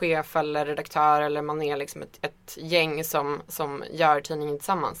redaktionschef eller redaktör, eller man är liksom ett gäng som gör tidningen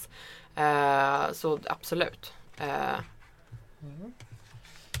tillsammans. Så absolut.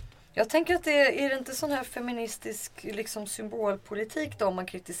 Jag tänker att det är inte sån här feministisk liksom, symbolpolitik då, om man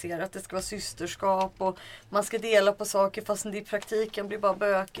kritiserar att det ska vara systerskap och man ska dela på saker fast det i praktiken blir bara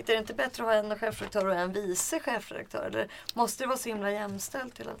bökigt. Är det inte bättre att ha en chefredaktör och en vice chefredaktör? Eller måste det vara så himla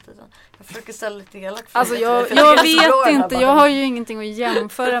jämställt hela tiden? Jag försöker ställa lite elak fråga. Alltså jag vet inte, jag har ju ingenting att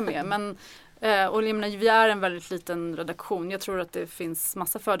jämföra med, men och vi är en väldigt liten redaktion. Jag tror att det finns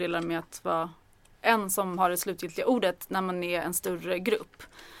massa fördelar med att vara en som har det slutgiltiga ordet när man är en större grupp.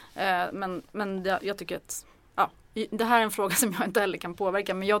 Men jag tycker att det här är en fråga som jag inte heller kan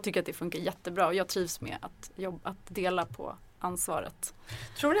påverka, men jag tycker att det funkar jättebra och jag trivs med att dela på ansvaret.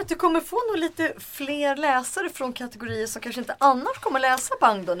 Tror du att du kommer få nog lite fler läsare från kategorier som kanske inte annars kommer läsa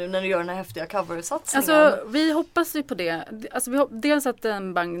Bang då, nu när du gör den här häftiga coversatsningen? Alltså vi hoppas ju på det. Alltså, dels att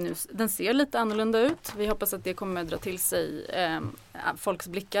Bang nu, den ser lite annorlunda ut. Vi hoppas att det kommer dra till sig folks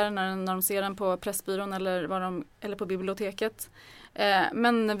blickar när de ser den på Pressbyrån eller på biblioteket.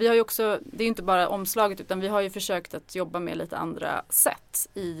 Men vi har ju också, det är ju inte bara omslaget, utan vi har ju försökt att jobba med lite andra sätt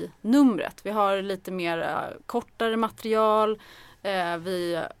i numret. Vi har lite mer kortare material,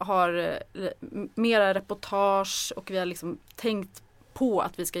 vi har mera reportage och vi har liksom tänkt på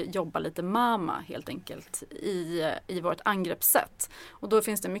att vi ska jobba lite mamma helt enkelt i vårt angreppssätt. Och då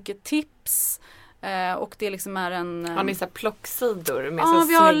finns det mycket tips. Och det liksom är en... Har ni så plocksidor med så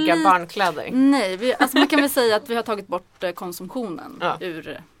snygga barnkläder? Nej, alltså man kan väl säga att vi har tagit bort konsumtionen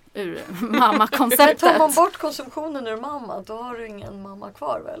ur mammakonceptet. Tar man bort konsumtionen ur mamma, då har du ingen mamma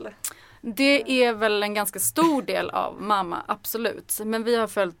kvar väl? Det är väl en ganska stor del av mamma, absolut. Men vi har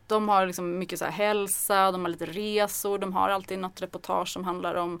följt, de har liksom mycket så här hälsa, de har lite resor, de har alltid något reportage som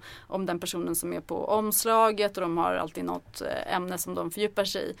handlar om den personen som är på omslaget och de har alltid något ämne som de fördjupar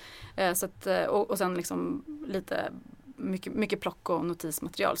sig i. Så att, och sen liksom lite mycket plock och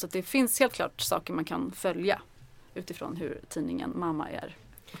notismaterial. Så att det finns helt klart saker man kan följa utifrån hur tidningen Mamma är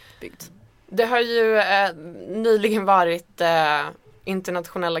uppbyggd. Det har ju nyligen varit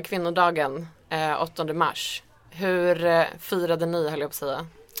internationella kvinnodagen 8 mars. Hur firade ni, höll jag på att säga?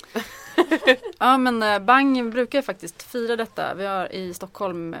 Ja, men Bang brukar faktiskt fira detta. Vi har i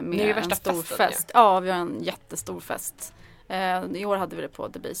Stockholm med en stor fest. Ja, vi har en jättestor fest. I år hade vi det på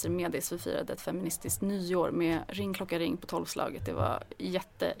Debaser Medis. Vi firade ett feministiskt nyår med ringklocka ring på 12-slaget. Det var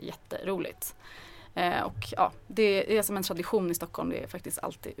jätteroligt. Och ja, det är som en tradition i Stockholm. Det är faktiskt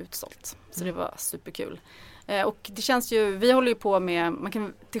alltid utsålt. Så det var superkul. Och det känns ju, vi håller ju på med,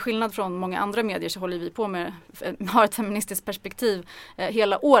 till skillnad från många andra medier så håller vi på med, har ett feministiskt perspektiv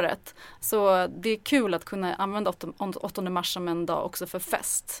hela året. Så det är kul att kunna använda 8 mars som en dag också för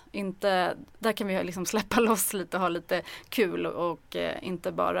fest. Där kan vi liksom släppa loss lite och ha lite kul och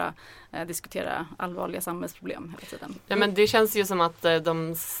inte bara diskutera allvarliga samhällsproblem hela tiden. Ja, men det känns ju som att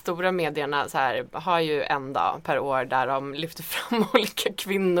de stora medierna så här, har ju en dag per år där de lyfter fram olika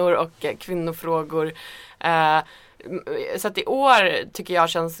kvinnor och kvinnofrågor. Så att i år tycker jag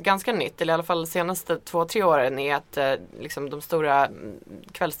känns ganska nytt, eller i alla fall de senaste 2-3 åren, är att liksom de stora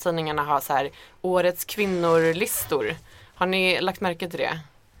kvällstidningarna har så här årets kvinnorlistor. Har ni lagt märke till det?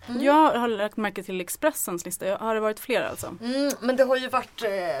 Jag har lagt märke till Expressens lista. Har det varit fler alltså? Men det har ju varit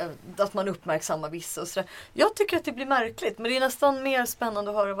att man uppmärksammar vissa och sådär. Jag tycker att det blir märkligt, men det är nästan mer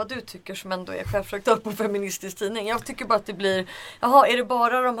spännande att höra vad du tycker som ändå är chefredaktör på Feministisk tidning. Jag tycker bara att det blir, är det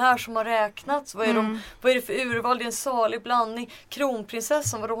bara de här som har räknats? Vad är det för urval? Det är en salig blandning.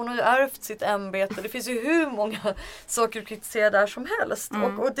 Kronprinsessan, hon har ju ärvt sitt ämbete. Det finns ju hur många saker att kritisera där som helst.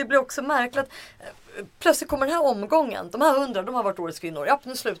 Och det blir också märkligt att plötsligt kommer den här omgången. De här 100, de har varit årets kvinnor. Ja,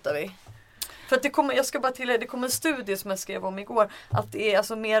 nu slutar vi. För att jag ska bara tillägga, det kommer en studie som jag skrev om igår, att det är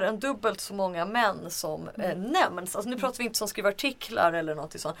alltså mer än dubbelt så många män som nämns. Alltså nu pratar vi inte som skriver artiklar eller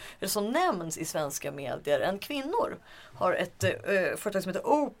något sånt. Det som nämns i svenska medier än kvinnor. Har ett företag som heter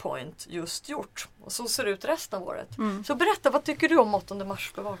O-Point just gjort. Och så ser det ut resten av året. Så berätta, vad tycker du om 8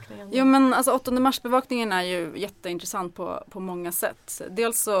 mars-bevakningen? Jo, men alltså 8 mars-bevakningen är ju jätteintressant på många sätt.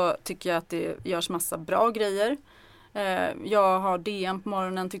 Dels så tycker jag att det görs massa bra grejer. Jag har DN på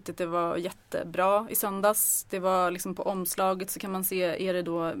morgonen, tyckte att det var jättebra i söndags. Det var liksom på omslaget så kan man se, är det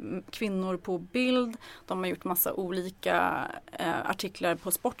då kvinnor på bild. De har gjort massa olika artiklar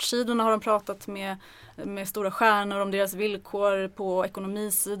på sportsidorna, har de pratat med stora stjärnor om deras villkor. På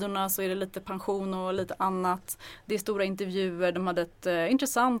ekonomisidorna så är det lite pension och lite annat. Det är stora intervjuer. De hade ett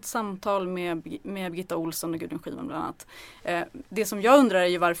intressant samtal med Birgitta Olsson och Gudrun Schyman bland annat. Det som jag undrar är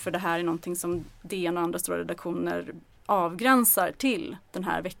ju varför det här är någonting som DN och andra stora redaktioner avgränsar till den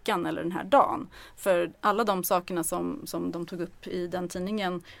här veckan eller den här dagen. För alla de sakerna som de tog upp i den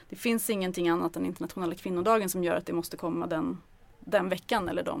tidningen, det finns ingenting annat än internationella kvinnodagen som gör att det måste komma den veckan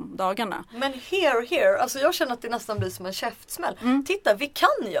eller de dagarna. Men here, alltså jag känner att det nästan blir som en käftsmäll. Titta, vi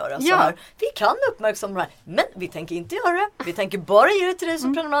kan göra så här. Vi kan uppmärksamma det här, men vi tänker inte göra det. Vi tänker bara ge det till dig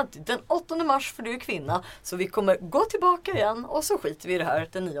som prenumerant den 8 mars för du är kvinna. Så vi kommer gå tillbaka igen och så skiter vi i det här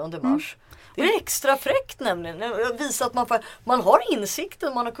den 9 mars. Det är extra fräckt nämligen. Visa att man har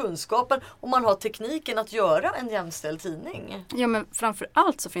insikten, man har kunskapen och man har tekniken att göra en jämställd tidning. Ja, men framför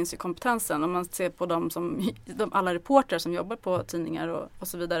allt så finns ju kompetensen. Om man ser på alla reportrar som jobbar på tidningar och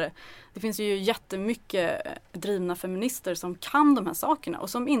så vidare. Det finns ju jättemycket drivna feminister som kan de här sakerna och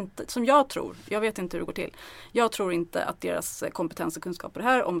som jag tror, jag vet inte hur det går till. Jag tror inte att deras kompetens och kunskap på det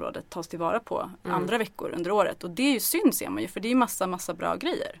här området tas tillvara på andra veckor under året. Och det är ju synd, ser man ju, för det är massa bra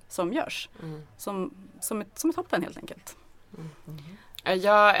grejer som görs. Som är toppen helt enkelt.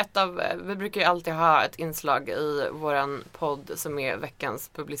 Vi brukar ju alltid ha ett inslag i våran podd som är veckans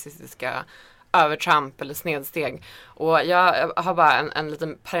publicistiska övertramp eller snedsteg. Och jag har bara en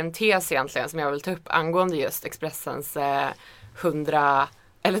liten parentes egentligen som jag vill ta upp angående just Expressens 100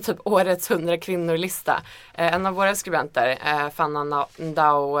 eller typ årets 100 kvinnorlista. En av våra skribenter, Fanna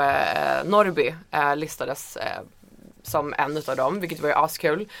Ndao Norby, listades som en utav dem, vilket var ju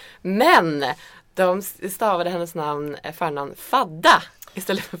askul. Men de stavade hennes namn förnamn Fadda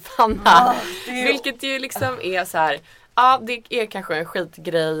istället för Fanna. Vilket ju liksom är så här, Ja, det är kanske en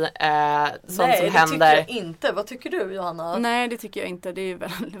skitgrej sånt som händer. Nej, det tycker jag inte. Vad tycker du, Johanna? Nej, det tycker jag inte. Det är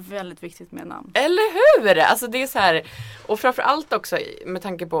väldigt, väldigt viktigt med namn. Eller hur? Alltså det är så här, och framförallt också med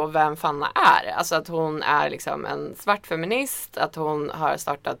tanke på vem Fanna är. Alltså att hon är liksom en svart feminist, att hon har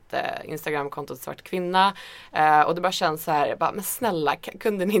startat Instagram-kontot Svart kvinna. Och det bara känns så här, men snälla,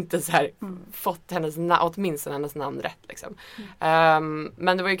 kunde ni inte så här fått hennes åtminstone hennes namn rätt liksom.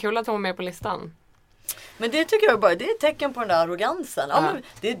 Men det var ju kul att hon var med på listan. Men det tycker jag bara, det är ett tecken på den där arrogansen. Ja, men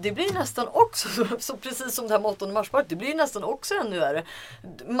det blir nästan också, så precis som det här med 8 mars-partiet, det blir nästan också ännu värre.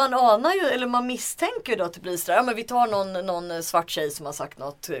 Man anar ju, eller man misstänker då att det blir sådär, ja men vi tar någon svart tjej som har sagt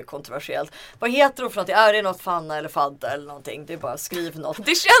något kontroversiellt. Vad heter det för någonting? Är det något Fanna eller Fadda eller någonting? Det är bara skriv något.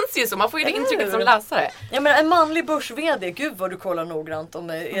 Det känns ju så, man får ju det intrycket som läsare. Ja men en manlig börs-vd, gud vad du kollar noggrant om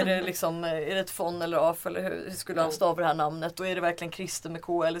är det liksom, är det ett fond eller af eller hur skulle han stava det här namnet? Och är det verkligen Christer med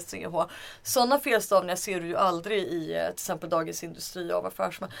K eller CH? Sådana felstavningar ser du ju aldrig i till exempel Dagens Industri av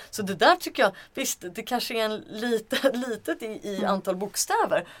affärsmän. Så det där tycker jag, visst det kanske är en litet i antal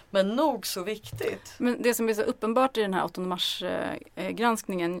bokstäver, men nog så viktigt. Men det som är så uppenbart i den här 8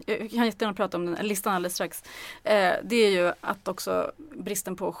 mars-granskningen, jag kan jättegärna prata om den listan alldeles strax, det är ju att också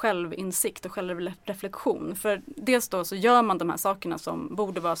bristen på självinsikt och självreflektion. För dels då så gör man de här sakerna som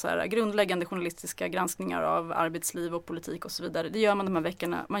borde vara så här grundläggande journalistiska granskningar av arbetsliv och politik och så vidare. Det gör man de här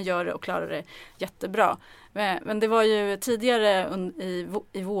veckorna, man gör det och klarar det jättebra. Men det var ju tidigare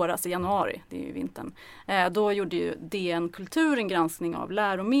i våras, i januari, det är ju vintern, då gjorde ju DN Kultur en granskning av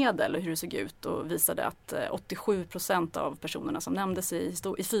läromedel och hur det såg ut och visade att 87% av personerna som nämndes i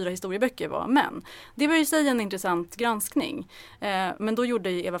 4 historieböcker var män. Det var ju i sig en intressant granskning. Men då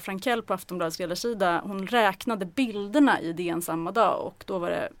gjorde Eva Frankell på Aftonbladets ledarsida, hon räknade bilderna i DN samma dag och då var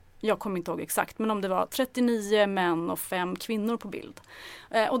det, jag kommer inte ihåg exakt, men om det var 39 män och 5 kvinnor på bild.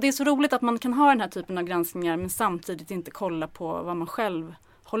 Och det är så roligt att man kan ha den här typen av granskningar men samtidigt inte kolla på vad man själv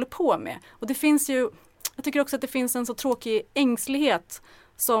håller på med. Och det finns ju, jag tycker också att det finns en så tråkig ängslighet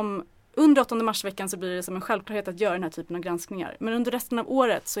som under 8 mars-veckan så blir det som en självklarhet att göra den här typen av granskningar. Men under resten av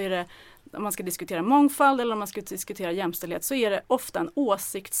året så är det, om man ska diskutera mångfald eller om man ska diskutera jämställdhet, så är det ofta en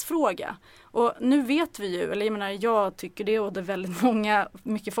åsiktsfråga. Och nu vet vi ju, eller jag menar jag tycker det, och det är väldigt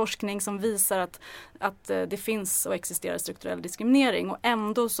mycket forskning som visar att det finns och existerar strukturell diskriminering. Och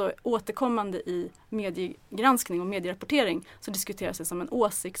ändå så återkommande i mediegranskning och medierapportering så diskuteras det som en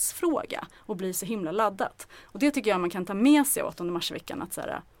åsiktsfråga och blir så himla laddat. Och det tycker jag man kan ta med sig 8 mars-veckan, att så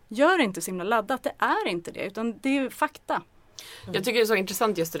här, gör det inte så himla laddat, det är inte det, utan det är fakta. Jag tycker det är så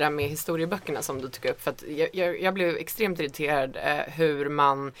intressant just det där med historieböckerna som du tog upp, för att jag blev extremt irriterad hur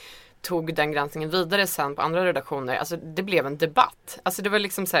man tog den granskningen vidare sen på andra redaktioner. Alltså det blev en debatt. Alltså det var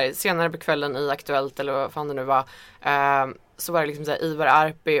liksom så här, senare på kvällen i Aktuellt eller vad fan det nu var, så var det liksom så här, Ivar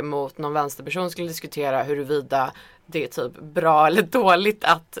Arpi mot någon vänsterperson skulle diskutera huruvida det är typ bra eller dåligt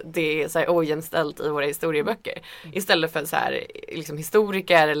att det är så här ojämställt i våra historieböcker. Istället för så här, liksom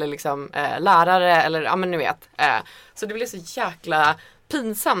historiker eller liksom lärare eller ja men ni vet. Så det blir så jäkla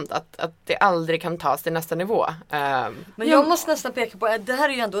pinsamt att det aldrig kan tas till nästa nivå. Men jag måste nästan peka på att det här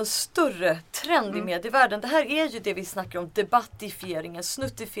är ju ändå en större trend i medievärlden. Det här är ju det vi snackar om, debattifieringen,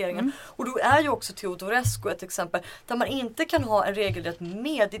 snuttifieringen. Och då är ju också Teodorescu ett exempel där man inte kan ha en regelrätt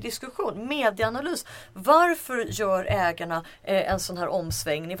mediediskussion, medieanalys. Varför gör ägarna en sån här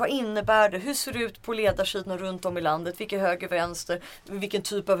omsvängning? Vad innebär det? Hur ser det ut på ledarsidorna runt om i landet? Vilka höger, vänster, vilken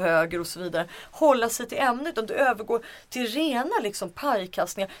typ av höger och så vidare. Hålla sig till ämnet, om du övergår till rena liksom pajkastningar.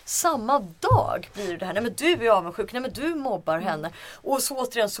 Samma dag blir det här. Nej men du är avundsjuk, nej men du mobbar henne. Och så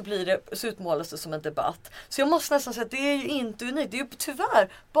återigen så utmålas det som en debatt. Så jag måste nästan säga att det är ju inte unikt. Det är ju tyvärr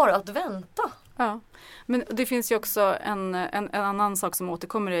bara att vänta. Ja, men det finns ju också en annan sak som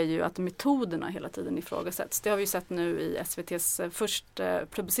återkommer, är ju att metoderna hela tiden ifrågasätts. Det har vi ju sett nu i SVT:s först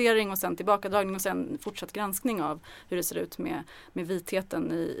publicering och sen tillbakadragning och sen fortsatt granskning av hur det ser ut med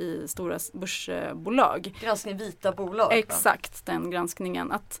vitheten i stora börsbolag. Granskning vita bolag. Exakt, den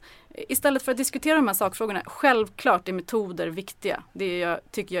granskningen. Att istället för att diskutera de här sakfrågorna, självklart är metoder viktiga. Det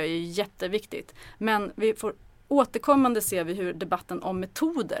tycker jag är jätteviktigt. Men vi får återkommande ser vi hur debatten om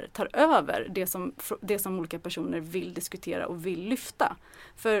metoder tar över det som olika personer vill diskutera och vill lyfta.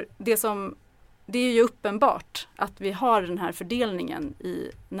 För det är ju uppenbart att vi har den här fördelningen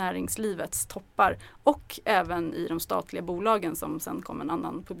i näringslivets toppar och även i de statliga bolagen som sen kom en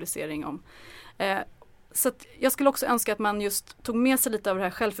annan publicering om. Så att jag skulle också önska att man just tog med sig lite av det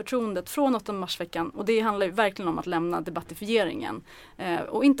här självförtroendet från 8 marsveckan. Och det handlar ju verkligen om att lämna debattifieringen.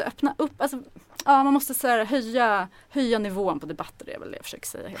 Och inte öppna upp. Alltså, ja, man måste så här, höja nivån på debatter, det är väl det jag försöker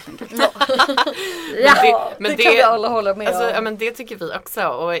säga helt enkelt. Men det kan vi alla hålla med alltså, om. Ja, men det tycker vi också.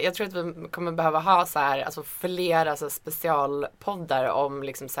 Och jag tror att vi kommer behöva ha så här, alltså flera så specialpoddar om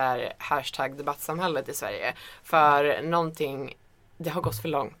liksom så här hashtag debattsamhället i Sverige. För någonting, det har gått för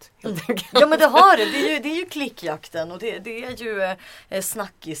långt helt enkelt. Ja, men det har det. Det är ju klickjakten och det är ju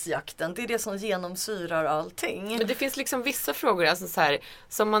snackisjakten. Det är det som genomsyrar allting. Men det finns liksom vissa frågor alltså så här,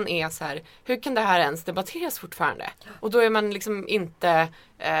 som man är så här, hur kan det här ens debatteras fortfarande? Och då är man liksom inte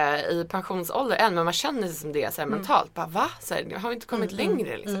i pensionsålder än, men man känner sig som det så här, mentalt. Bara, va? Så här, har vi inte kommit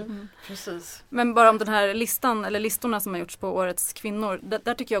längre liksom? Precis. Men bara om den här listan, eller listorna som har gjorts på årets kvinnor,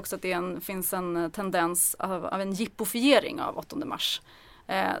 där tycker jag också att det finns en tendens av en jippofiering av 8 mars.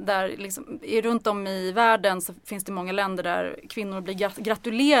 Där liksom, runt om i världen så finns det många länder där kvinnor blir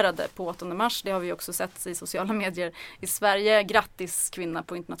gratulerade på 8 mars. Det har vi också sett i sociala medier i Sverige. Grattis kvinna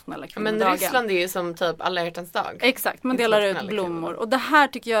på internationella kvinnodagen. Men Ryssland är ju som typ alla hjärtans dag. Exakt, man delar ut blommor. Och det här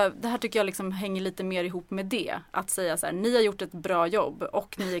tycker jag liksom hänger lite mer ihop med det. Att säga så här, ni har gjort ett bra jobb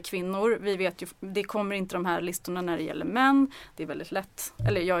och ni är kvinnor. Vi vet ju, det kommer inte de här listorna när det gäller män. Det är väldigt lätt.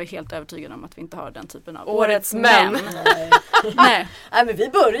 Eller jag är helt övertygad om att vi inte har den typen av årets män. Nej, men vi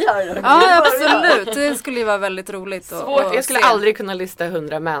börjar. Ja, absolut. Det skulle ju vara väldigt roligt. Svårt. Jag skulle aldrig kunna lista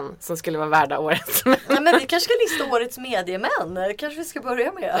 100 män som skulle vara värda årets män. Nej, men vi kanske ska lista årets mediemän. Det kanske vi ska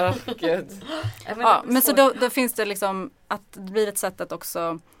börja med. Gud. Men så då finns det liksom att det blir ett sätt att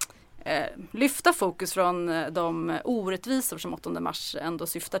också lyfta fokus från de orättvisor som 8 mars ändå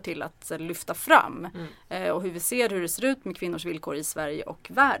syftar till att lyfta fram. Och hur det ser ut med kvinnors villkor i Sverige och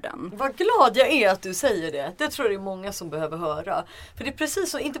världen. Vad glad jag är att du säger det. Det tror jag det är många som behöver höra. För det är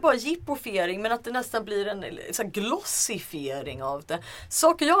precis så, inte bara jippofiering, men att det nästan blir en så här glossifiering av det.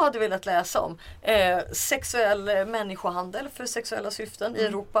 Saker jag hade velat läsa om. Sexuell människohandel för sexuella syften i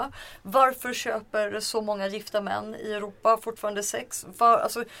Europa. Varför köper så många gifta män i Europa fortfarande sex?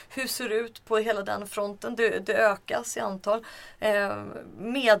 Alltså, hur ser ut på hela den fronten? Det ökas i antal.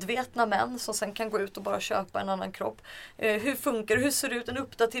 Medvetna män som sen kan gå ut och bara köpa en annan kropp. Hur funkar det? Hur ser det ut? En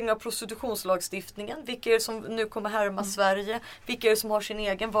uppdatering av prostitutionslagstiftningen. Vilka är det som nu kommer härma Sverige? Vilka är det som har sin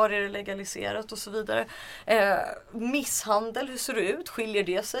egen? Var är det legaliserat? Och så vidare. Misshandel, hur ser det ut? Skiljer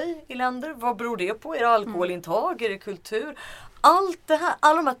det sig i länder? Vad beror det på? Är det alkoholintag? Är det kultur? Allt det här,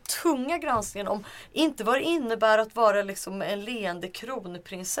 alla de här tunga granskningarna om inte vad det innebär att vara liksom en leende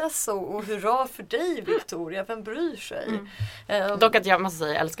kronprinsessa och hurra för dig Victoria, vem bryr sig? Dock att jag måste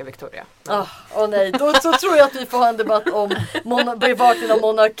säga jag älskar Victoria. Nej, då så tror jag att vi får ha en debatt om bevakningen av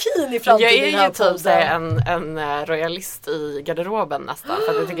monarkin i framtiden. Jag är ju typ en royalist i garderoben nästan,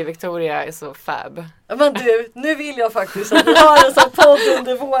 för att jag tycker Victoria är så fab. Men du, nu vill jag faktiskt att vi har en sån podd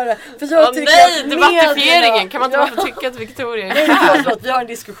under våren. För jag tycker debattifieringen, kan man inte bara få tycka att Victoria är förlåt, vi har en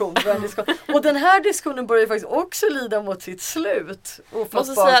diskussion. Och den här diskussionen börjar faktiskt också lida mot sitt slut.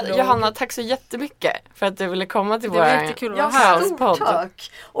 Måste säga, Johanna, tack så jättemycket för att du ville komma till vår house-podd.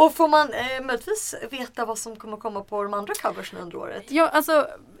 Tack. Och får man möjligtvis veta vad som kommer komma på de andra coversen under året? Ja, alltså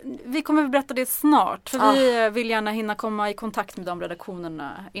vi kommer berätta det snart. För vi vill gärna hinna komma i kontakt med de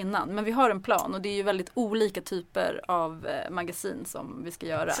redaktionerna innan. Men vi har en plan och det är ju väldigt olika typer av magasin som vi ska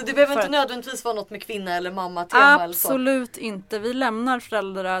göra. Så det behöver inte nödvändigtvis vara något med kvinna eller mamma tema? Absolut inte. Vi lämnar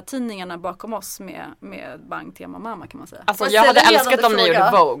föräldratidningarna bakom oss med bang tema mamma kan man säga. Alltså jag hade älskat om ni gjorde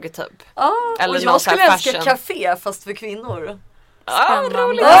Vogue typ. Eller och jag skulle älska café fast för kvinnor.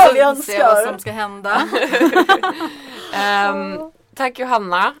 Spännande. Vi önskar. Se vad som ska hända. Tack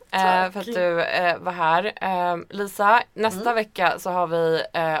Johanna för att du var här. Lisa, nästa vecka så har vi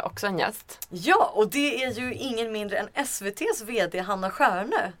också en gäst. Ja, och det är ju ingen mindre än SVT:s vd Hanna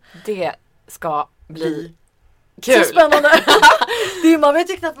Stjärne. Det ska bli kul. Så spännande. Man vet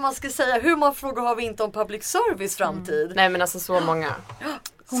ju knappt vad man ska säga. Hur många frågor har vi inte om public service framtid? Nej men alltså så många.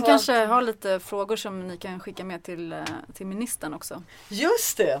 Hon kanske har lite frågor som ni kan skicka med till ministern också.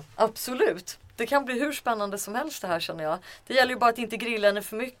 Just det, absolut. Det kan bli hur spännande som helst det här känner jag. Det gäller ju bara att inte grilla henne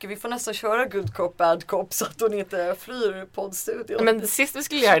för mycket. Vi får nästan köra good cop, bad cop så att hon inte flyr poddstudion. Men sist vi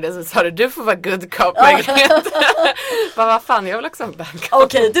skulle göra det så sa du får vara good cop. Vad fan, jag vill också vara bad cop.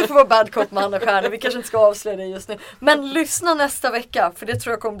 Okej, du får vara bad cop med Hanna Stjärne. Vi kanske inte ska avslöja det just nu. Men lyssna nästa vecka för det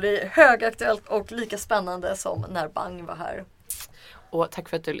tror jag kommer bli högaktuellt och lika spännande som när Bang var här. Och tack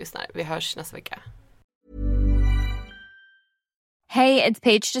för att du lyssnar. Vi hörs nästa vecka. Hey, it's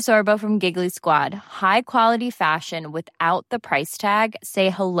Paige DeSorbo from Giggly Squad. High quality fashion without the price tag. Say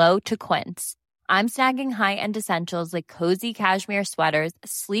hello to Quince. I'm snagging high-end essentials like cozy cashmere sweaters,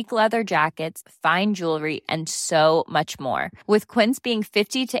 sleek leather jackets, fine jewelry, and so much more. With Quince being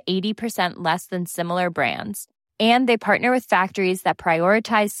 50 to 80% less than similar brands. And they partner with factories that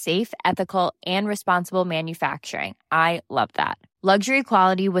prioritize safe, ethical, and responsible manufacturing. I love that. Luxury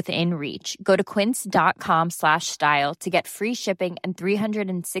quality within reach. Go to quince.com/style to get free shipping and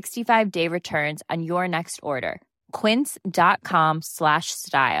 365-day returns on your next order.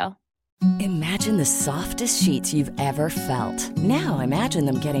 Quince.com/style. Imagine the softest sheets you've ever felt. Now imagine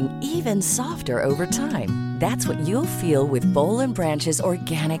them getting even softer over time. That's what you'll feel with Boll & Branch's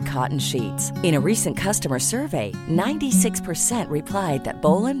organic cotton sheets. In a recent customer survey, 96% replied that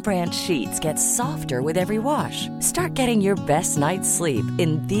Boll & Branch sheets get softer with every wash. Start getting your best night's sleep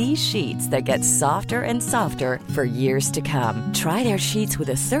in these sheets that get softer and softer for years to come. Try their sheets with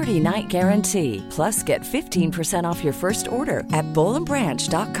a 30-night guarantee. Plus, get 15% off your first order at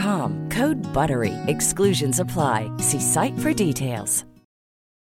bollandbranch.com. Code BUTTERY. Exclusions apply. See site for details.